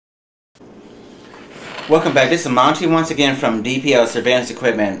Welcome back. This is Monty once again from DPL Surveillance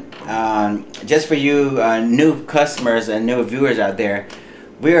Equipment. Just for you new customers and new viewers out there,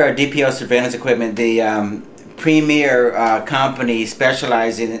 we are DPL Surveillance Equipment, the premier company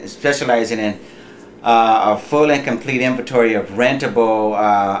specializing in a full and complete inventory of rentable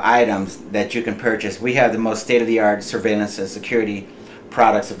items that you can purchase. We have the most state-of-the-art surveillance and security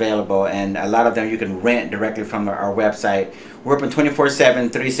products available, and a lot of them you can rent directly from our website. We're open 24/7,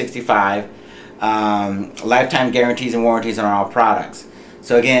 365. Lifetime guarantees and warranties on all products.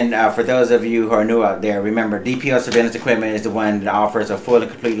 So again, for those of you who are new out there, remember DPL Surveillance Equipment is the one that offers a full and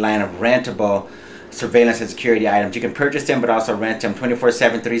complete line of rentable surveillance and security items. You can purchase them but also rent them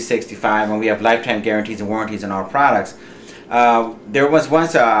 24/7, 365, and we have lifetime guarantees and warranties on all products. There was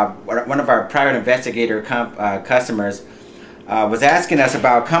once one of our private investigator customers was asking us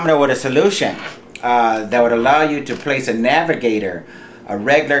about coming up with a solution that would allow you to place a navigator, a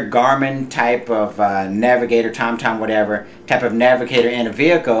regular Garmin type of navigator, TomTom, whatever type of navigator in a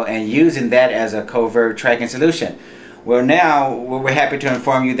vehicle, and using that as a covert tracking solution. Well, now we're happy to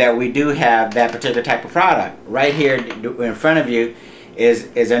inform you that we do have that particular type of product. Right here in front of you is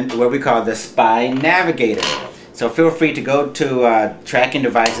what we call the Spy Navigator. So feel free to go to tracking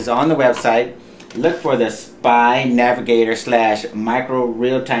devices on the website, look for the Spy Navigator / micro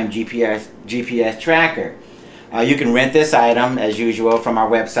real-time GPS tracker. You can rent this item as usual from our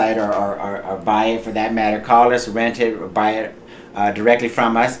website, or buy it for that matter. Call us, rent it, or buy it directly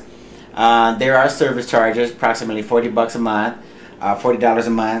from us. There are service charges, approximately $40 a month, $40 a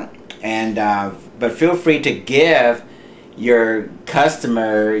month, and but feel free to give your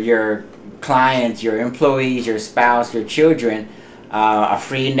customer, your clients, your employees, your spouse, your children a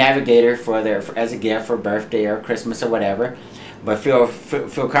free navigator as a gift for birthday or Christmas or whatever. But feel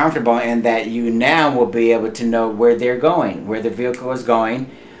comfortable in that you now will be able to know where they're going, where the vehicle is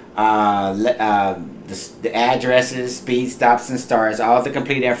going, the addresses, speed, stops, and starts, all the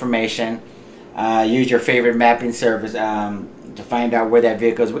complete information. Use your favorite mapping service to find out where that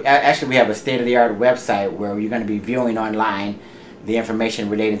vehicle is. Actually, we have a state-of-the-art website where you're going to be viewing online the information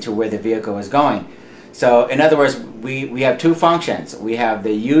relating to where the vehicle is going. So in other words, we have two functions. We have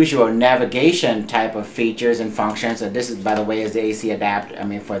the usual navigation type of features and functions. And this is, by the way, is the AC adapter,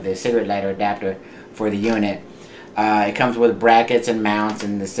 for the cigarette lighter adapter for the unit. It comes with brackets and mounts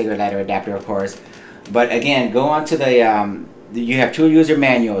and the cigarette lighter adapter, of course. But again, go on to you have two user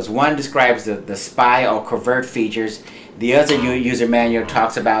manuals. One describes the spy or covert features. The other user manual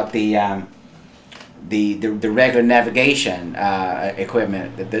talks about the regular navigation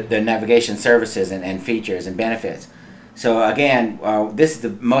equipment, the navigation services and features and benefits. So again, this is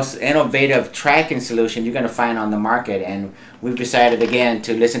the most innovative tracking solution you're going to find on the market, and we've decided again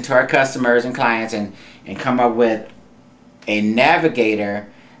to listen to our customers and clients and come up with a navigator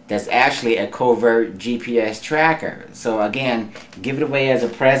that's actually a covert GPS tracker. So again, give it away as a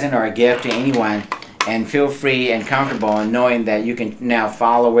present or a gift to anyone. And feel free and comfortable in knowing that you can now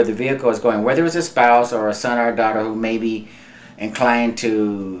follow where the vehicle is going, whether it's a spouse or a son or a daughter who may be inclined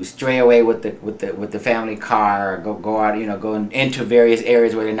to stray away with the family car, or go out, go into various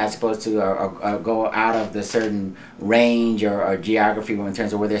areas where they're not supposed to, or go out of the certain range or geography in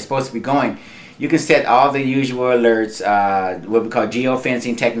terms of where they're supposed to be going. You can set all the usual alerts. What we call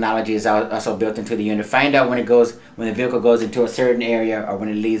geofencing technology is also built into the unit. Find out when the vehicle goes into a certain area or when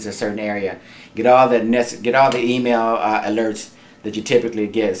it leaves a certain area. Get all the email alerts that you typically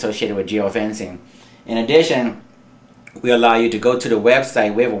get associated with geofencing. In addition, we allow you to go to the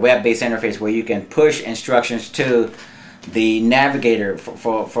website. We have a web-based interface where you can push instructions to the navigator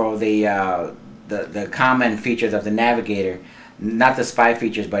for the common features of the navigator. Not the spy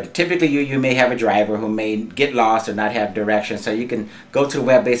features, but typically you may have a driver who may get lost or not have directions. So you can go to the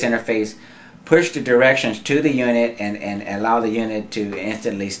web-based interface, push the directions to the unit, and allow the unit to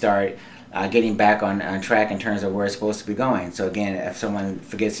instantly start getting back on track in terms of where it's supposed to be going. So again, if someone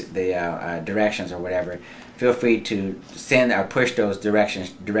forgets the directions or whatever, feel free to send or push those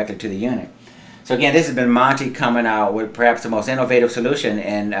directions directly to the unit. So again, this has been Monty coming out with perhaps the most innovative solution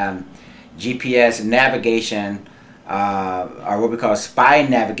in GPS navigation, or what we call spy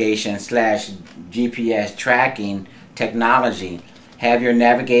navigation / GPS tracking technology. Have your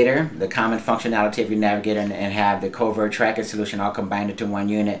navigator, the common functionality of your navigator, and have the covert tracking solution all combined into one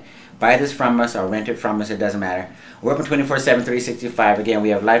unit. Buy this from us or rent it from us, it doesn't matter. We're open 24/7, 365. Again, we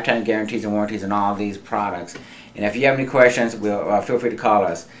have lifetime guarantees and warranties on all of these products. And if you have any questions, feel free to call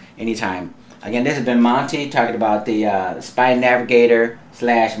us anytime. Again, this has been Monty talking about the Spy Navigator /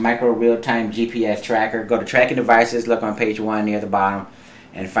 micro real-time GPS tracker. Go to tracking devices, look on page 1 near the bottom,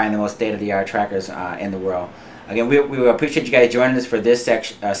 and find the most state-of-the-art trackers in the world. again, we appreciate you guys joining us for this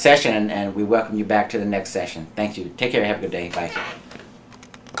session, and we welcome you back to the next session. Thank you. Take care. Have a good day. Bye.